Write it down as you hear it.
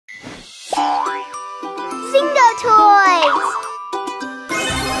toys!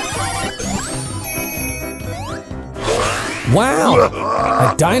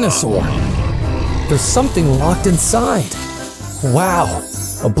 Wow! A dinosaur! There's something locked inside. Wow!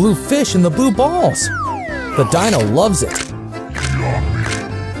 A blue fish in the blue balls. The dino loves it.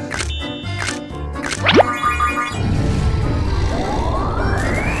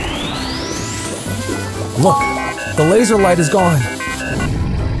 Look, the laser light is gone.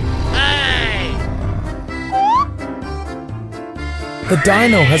 Hey! The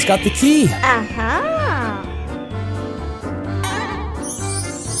dino has got the key.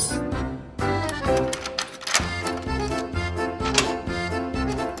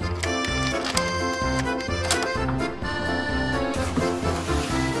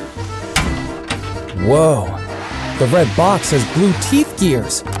 Whoa, the red box has blue teeth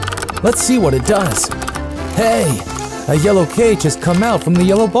gears. Let's see what it does. Hey, a yellow cage has come out from the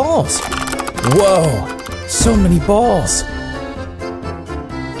yellow balls. Whoa, so many balls.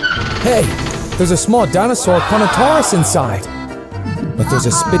 Hey, there's a small dinosaur Carnotaurus inside. But there's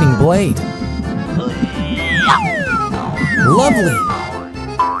a spinning blade. Lovely.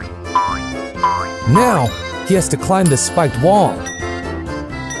 Now, he has to climb this spiked wall.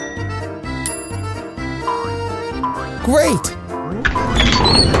 Great!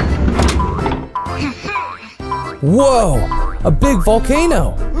 Whoa! A big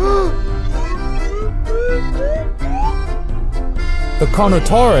volcano! The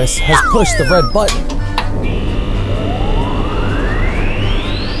Carnotaurus has pushed the red button.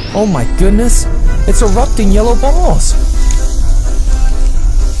 Oh my goodness! It's erupting yellow balls!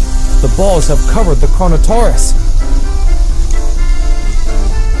 The balls have covered the Carnotaurus.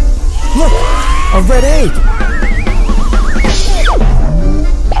 Look! A red egg!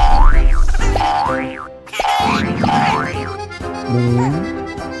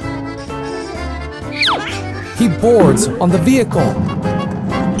 He boards on the vehicle.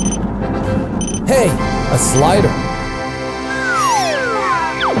 Hey, a slider.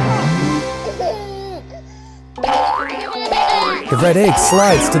 The red egg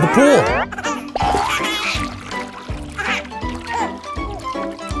slides to the pool.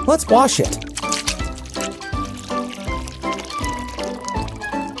 Let's wash it.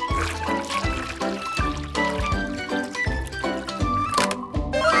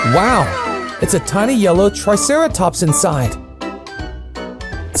 Wow, it's a tiny yellow Triceratops inside.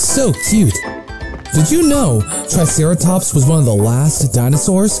 So cute. Did you know Triceratops was one of the last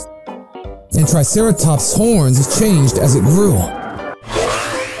dinosaurs? And Triceratops' horns changed as it grew.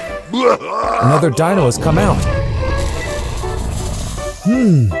 Another dino has come out.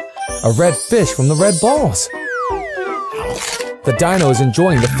 A red fish from the red balls. The dino is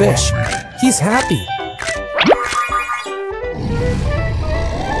enjoying the fish. He's happy.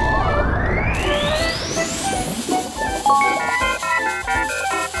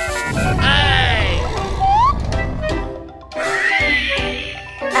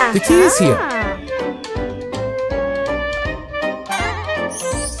 The key is here.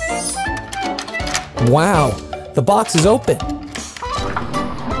 Wow, the box is open.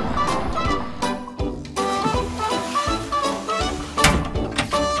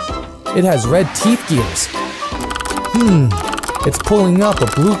 It has red teeth gears. It's pulling up a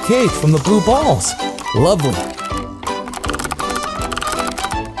blue cage from the blue balls. Lovely.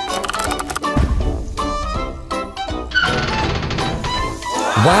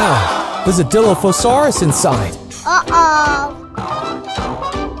 Wow, there's a Dilophosaurus inside. Uh-oh.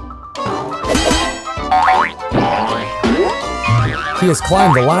 He has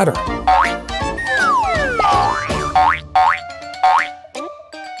climbed the ladder.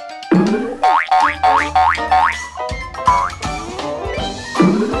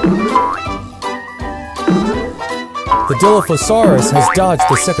 The Dilophosaurus has dodged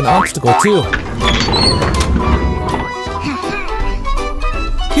the second obstacle too.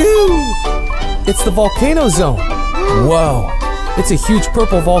 Phew! It's the volcano zone. Whoa, it's a huge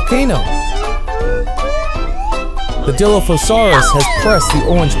purple volcano. The Dilophosaurus has pressed the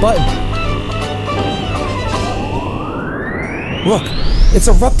orange button. Look, it's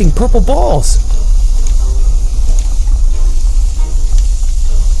erupting purple balls.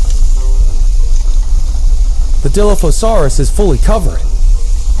 The Dilophosaurus is fully covered.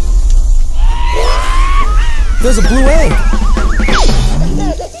 There's a blue egg.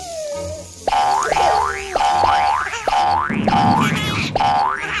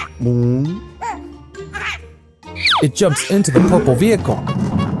 It jumps into the purple vehicle.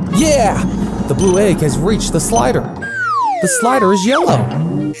 Yeah! The blue egg has reached the slider. The slider is yellow.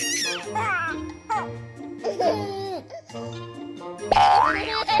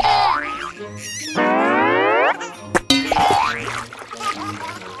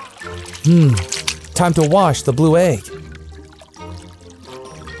 Time to wash the blue egg.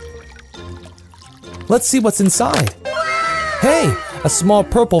 Let's see what's inside. Hey, a small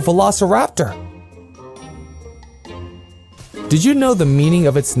purple velociraptor. Did you know the meaning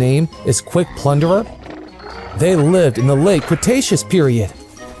of its name is quick plunderer? They lived in the late Cretaceous period.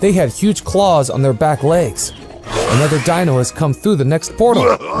 They had huge claws on their back legs. Another dino has come through the next portal.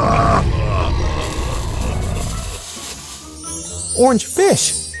 Orange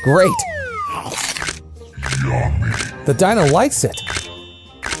fish, great. The dino likes it.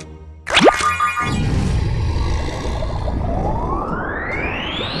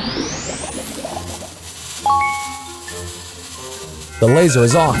 The laser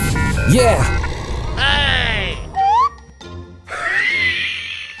is off. Yeah! Hey!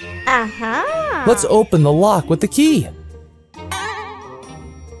 Uh-huh. Let's open the lock with the key.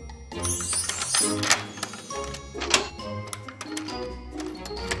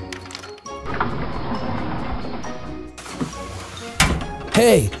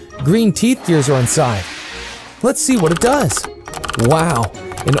 Hey, green teeth gears are inside. Let's see what it does. Wow,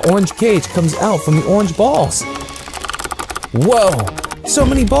 an orange cage comes out from the orange balls. Whoa, so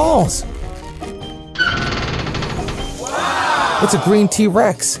many balls. Wow. It's a green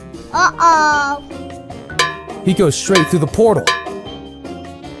T-Rex. Uh-oh. He goes straight through the portal.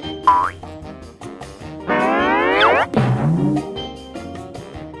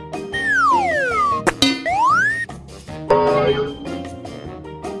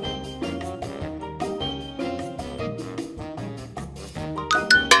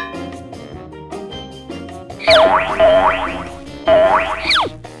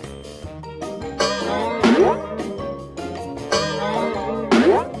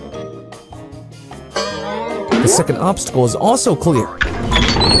 The second obstacle is also clear.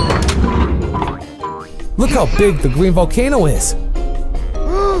 Look how big the green volcano is.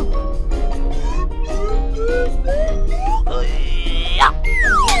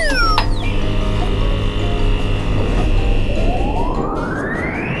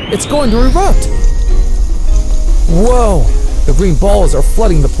 It's going to erupt. Whoa, the green balls are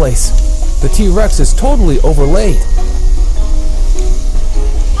flooding the place. The T-Rex is totally overlaid.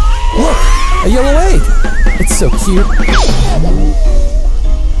 Look, a yellow egg. It's so cute.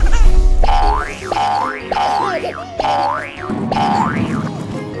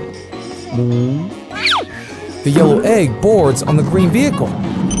 The yellow egg boards on the green vehicle.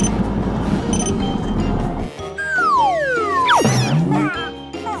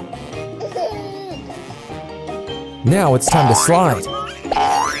 Now it's time to slide.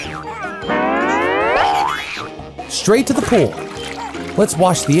 Straight to the pool. Let's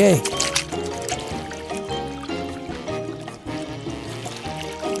wash the egg.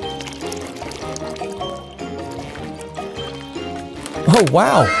 Oh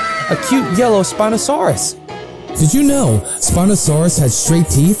wow, a cute yellow Spinosaurus. Did you know Spinosaurus had straight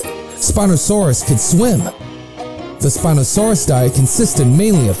teeth? Spinosaurus could swim. The Spinosaurus diet consisted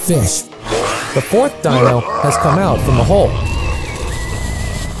mainly of fish. The fourth dino has come out from the hole.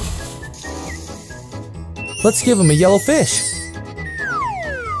 Let's give him a yellow fish.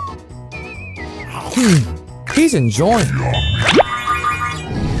 He's enjoying.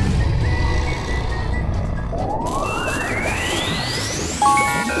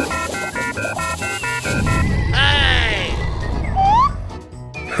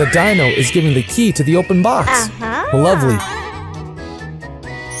 The dino is giving the key to the open box. Lovely.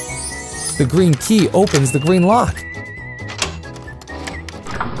 The green key opens the green lock.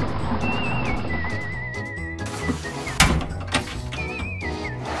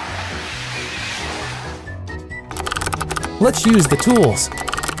 Let's use the tools.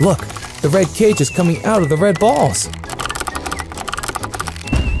 Look, the red cage is coming out of the red balls.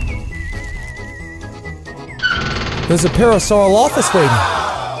 There's a Parasaurolophus waiting.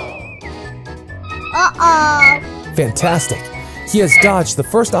 Uh-oh. Fantastic. He has dodged the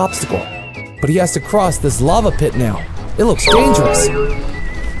first obstacle, but he has to cross this lava pit now. It looks dangerous.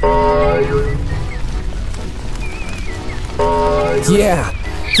 Yeah,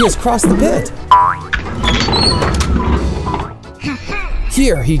 he has crossed the pit.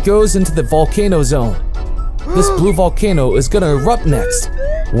 Here he goes into the volcano zone. This blue volcano is gonna erupt next.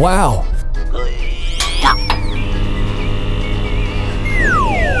 Wow.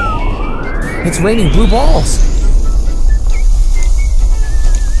 It's raining blue balls.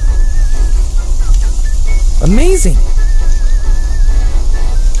 Amazing.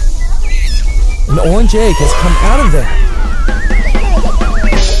 An orange egg has come out of there.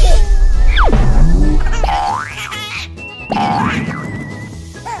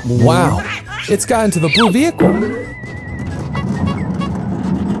 Wow, it's got into the blue vehicle.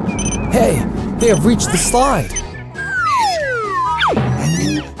 Hey, they have reached the slide.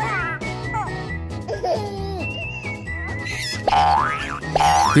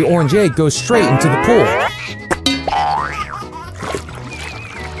 The orange egg goes straight into the pool.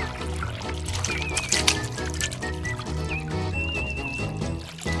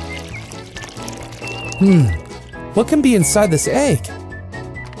 What can be inside this egg?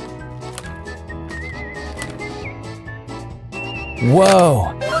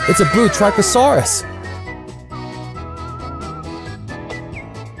 Whoa, it's a blue Trichosaurus.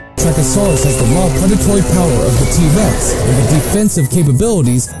 Trichosaurus has the raw predatory power of the T-Rex and the defensive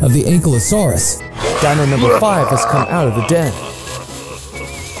capabilities of the Ankylosaurus. Dino number 5 has come out of the den.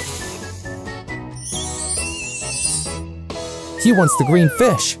 He wants the green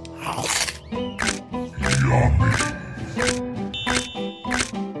fish.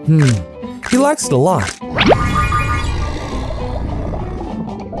 He likes it a lot.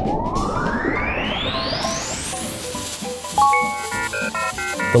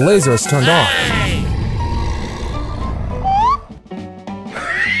 The laser is turned off.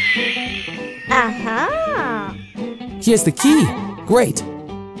 Aha! He has the key. Great.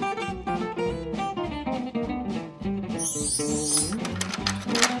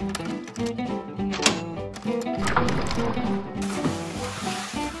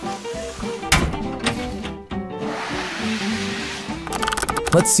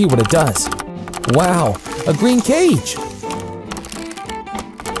 Let's see what it does. Wow, a green cage.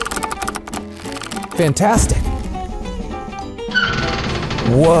 Fantastic.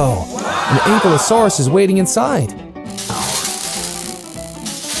 Whoa, an Ankylosaurus is waiting inside.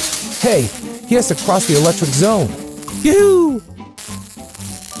 Hey, he has to cross the electric zone. Yoo-hoo!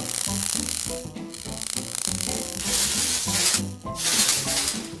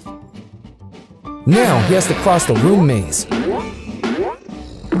 Now he has to cross the room maze.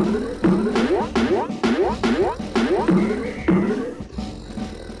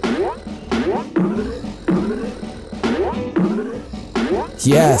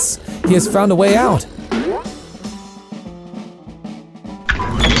 Yes, he has found a way out.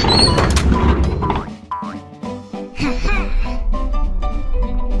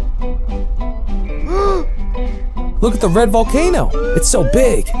 Look at the red volcano. It's so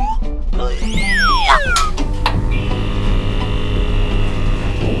big.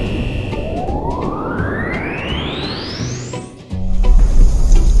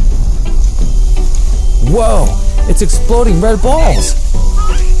 Whoa, it's exploding red balls.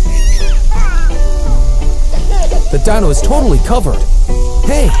 The dino is totally covered.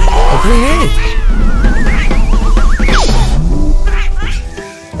 Hey, a green egg.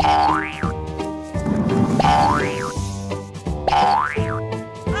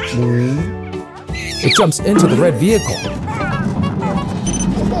 It jumps into the red vehicle.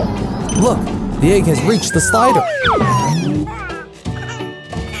 Look, the egg has reached the slider.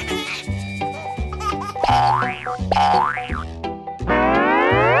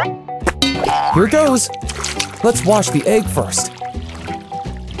 Here goes. Let's wash the egg first.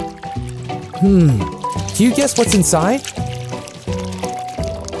 Can you guess what's inside?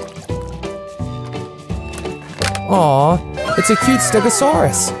 Aw, it's a cute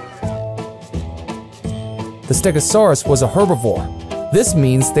Stegosaurus. The Stegosaurus was a herbivore. This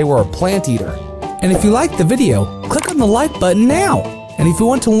means they were a plant eater. And if you liked the video, click on the like button now. And if you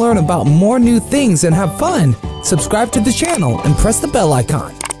want to learn about more new things and have fun, subscribe to the channel and press the bell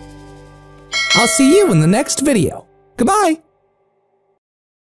icon. I'll see you in the next video. Goodbye!